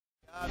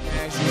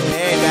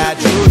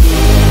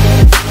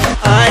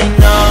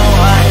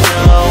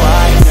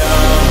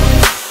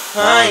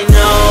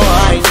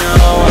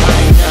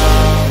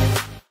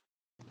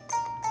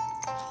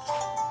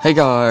Hey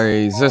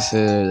guys, this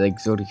is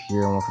Exotic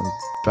here, and welcome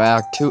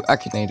back to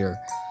Akinator.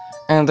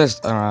 And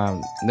this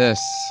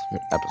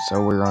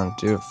episode, we're going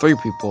to do 3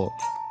 people.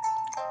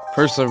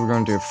 Firstly, we're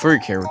going to do 3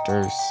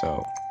 characters,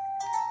 so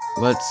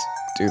let's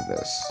do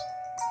this.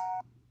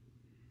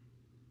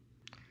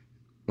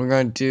 We're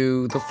going to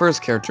do the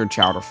first character,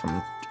 Chowder,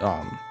 from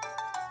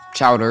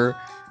Chowder.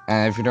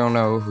 And if you don't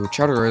know who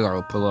Chowder is,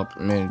 I'll pull up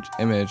an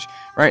image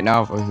right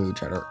now for who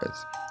Chowder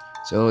is.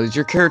 So, is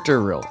your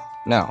character real?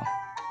 No.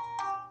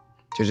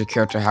 Does your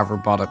character have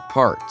robotic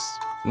parts?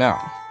 No.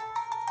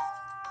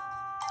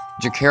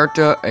 Is your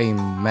character a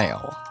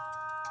male?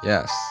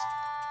 Yes.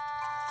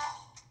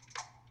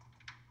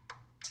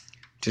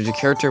 Does your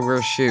character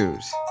wear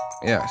shoes?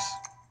 Yes.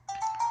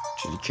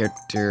 Does your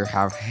character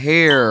have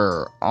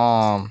hair?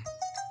 No.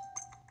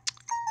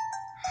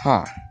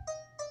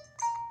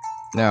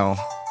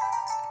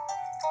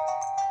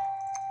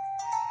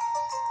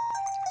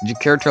 Did your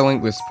character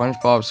link with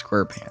SpongeBob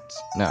SquarePants?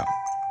 No.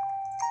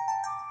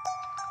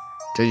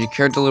 Did your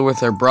character live with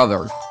their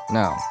brother?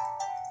 No.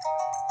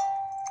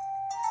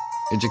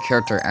 Is your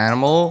character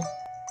animal?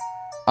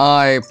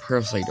 I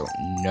personally don't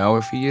know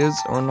if he is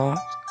or not,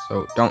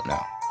 so don't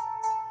know.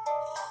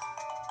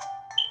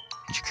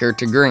 Is your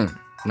character green?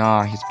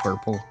 Nah, he's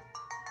purple. Is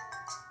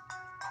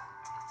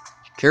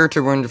your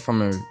character rendered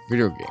from a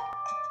video game?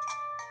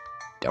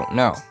 Don't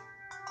know.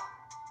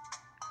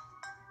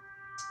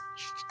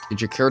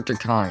 Is your character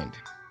kind?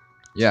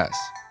 Yes.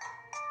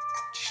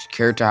 Does your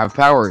character have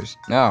powers?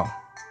 No.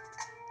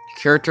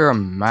 Character a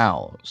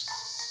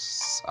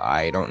mouse?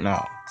 I don't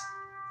know.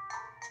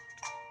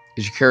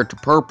 Is your character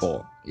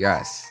purple?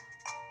 Yes.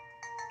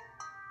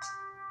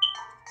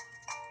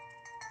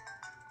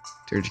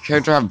 Does your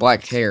character have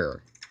black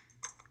hair?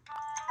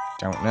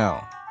 Don't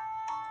know.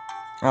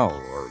 Oh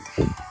lord.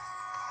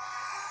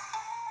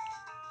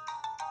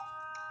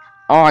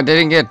 Oh, I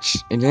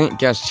didn't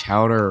guess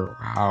Chowder.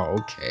 Wow.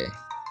 Okay.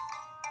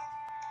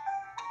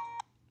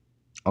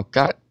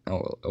 Okay.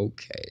 Oh,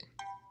 okay.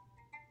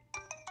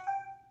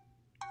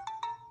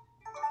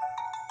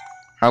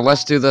 Alright,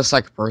 let's do the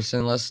second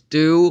person. Let's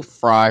do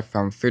Fry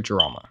from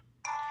Futurama.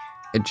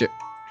 Is your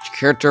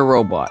character a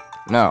robot?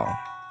 No.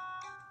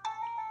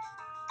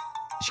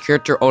 Is your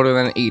character older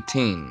than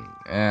 18?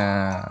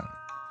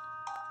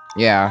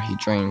 Yeah, he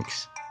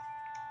drinks.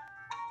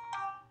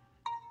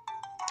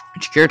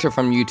 Is your character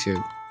from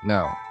YouTube?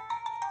 No.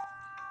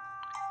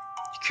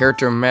 Is your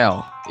character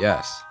male?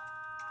 Yes.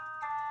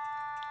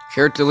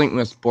 Character linked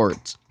with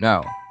sports?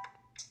 No.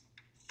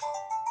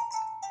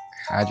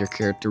 Had your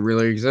character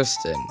really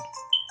existed?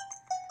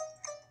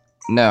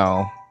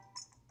 No.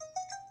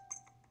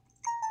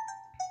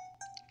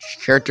 Does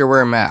your character wear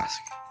a mask?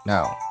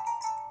 No.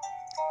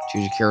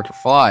 Does your character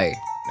fly?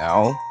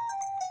 No.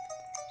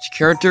 Is your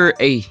character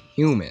a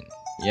human?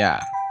 Yeah.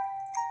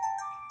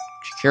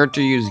 Does your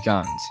character use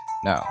guns?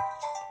 No.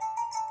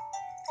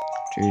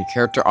 Does your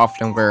character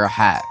often wear a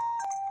hat?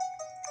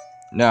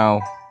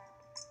 No.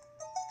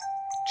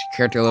 Does your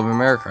character live in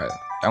America?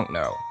 Don't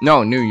know.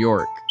 No, New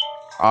York.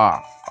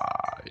 Ah,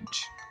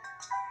 fudge.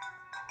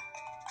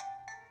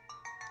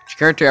 Has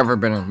your character ever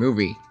been in a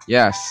movie?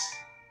 Yes.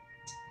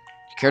 Does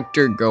your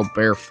character go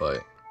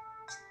barefoot?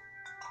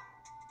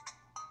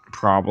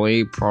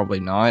 Probably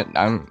not.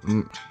 No.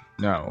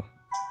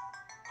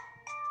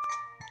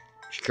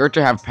 Does your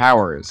character have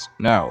powers?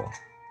 No.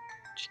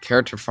 Is your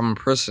character from a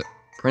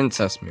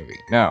princess movie?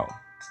 No.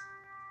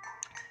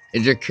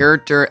 Is your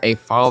character a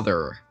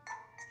father?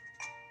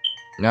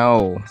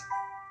 No.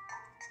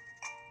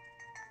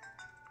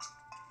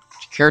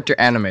 Is your character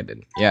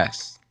animated?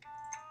 Yes.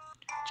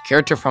 Is your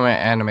character from an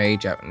anime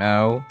joke?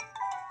 No.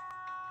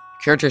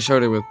 Character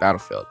showed it with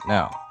Battlefield?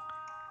 No.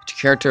 Is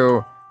your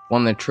character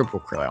won the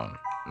Triple Crown?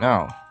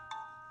 No.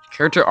 Is your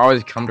character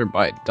always accompanied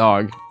by a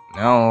dog?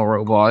 No.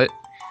 Robot.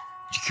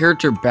 Is your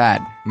character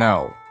bad?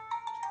 No.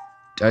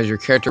 Does your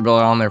character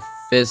build on their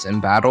fists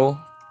in battle?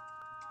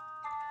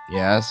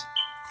 Yes.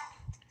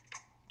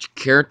 Is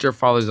your character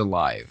father's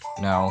alive?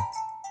 No.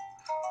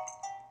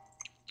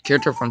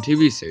 Character from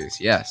TV series?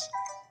 Yes.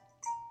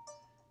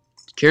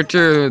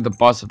 Character the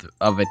boss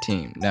of a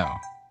team? No.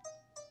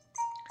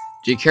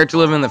 Do your character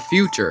live in the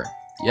future?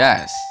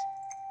 Yes.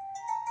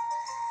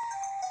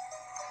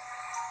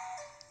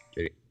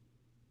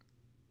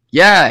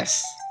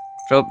 Yes!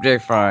 Philip J.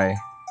 Fry.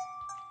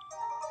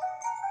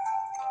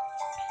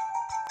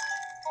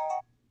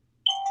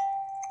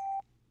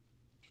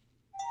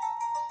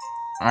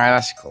 Alright,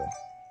 that's cool.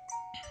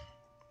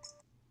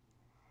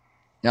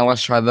 Now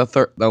let's try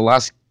the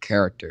last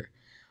character.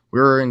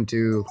 We're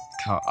into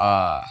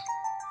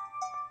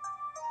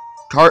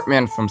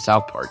Cartman from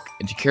South Park.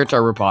 Is your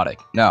character robotic?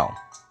 No.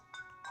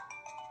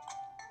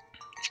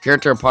 Is your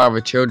character a part of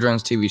a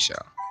children's TV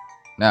show?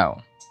 No.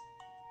 Is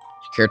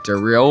your character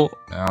real?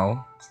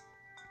 No.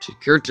 Is your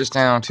character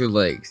stand on 2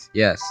 legs?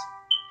 Yes.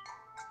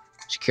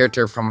 Is your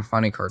character from a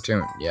funny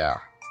cartoon? Yeah.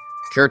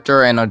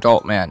 Character an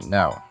adult man?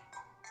 No.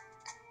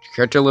 Does your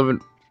character live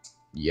in...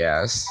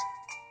 Yes.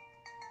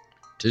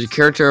 Does your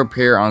character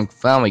appear on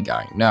Family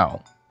Guy?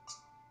 No.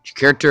 Does your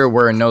character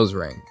wear a nose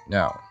ring?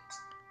 No.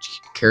 Does your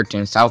Character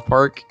in South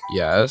Park?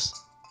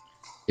 Yes.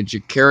 Is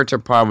your character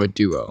part of a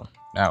duo?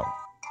 No.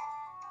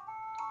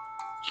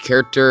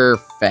 Character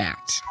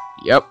fact?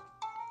 Yep.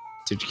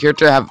 Did your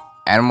character have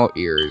animal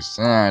ears?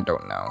 I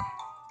don't know.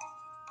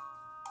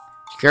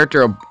 Is your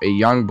character a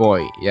young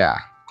boy? Yeah.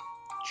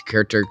 Did your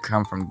character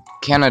come from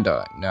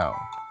Canada? No.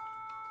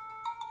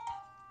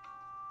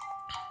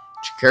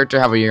 Did your character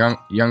have a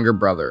younger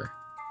brother?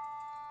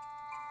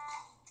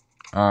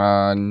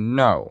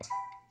 No.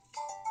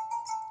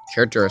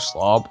 Character a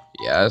slob?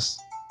 Yes.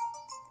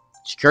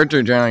 Is your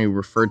character generally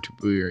referred to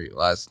by your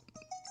last?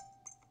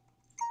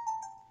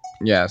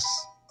 Yes.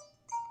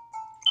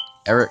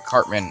 Eric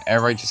Cartman.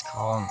 Everybody just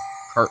call him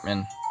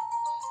Cartman.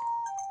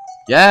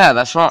 Yeah,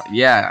 that's wrong.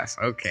 Yes,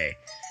 okay.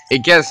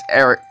 It guessed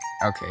Eric.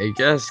 Okay, it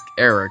guessed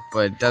Eric,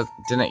 but it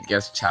didn't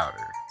guess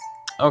Chowder.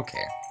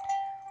 Okay.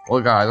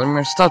 Well, guys, I'm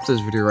gonna stop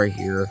this video right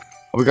here.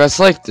 Hope you guys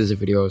liked this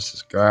video.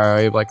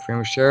 Subscribe, like,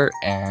 share,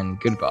 and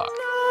goodbye.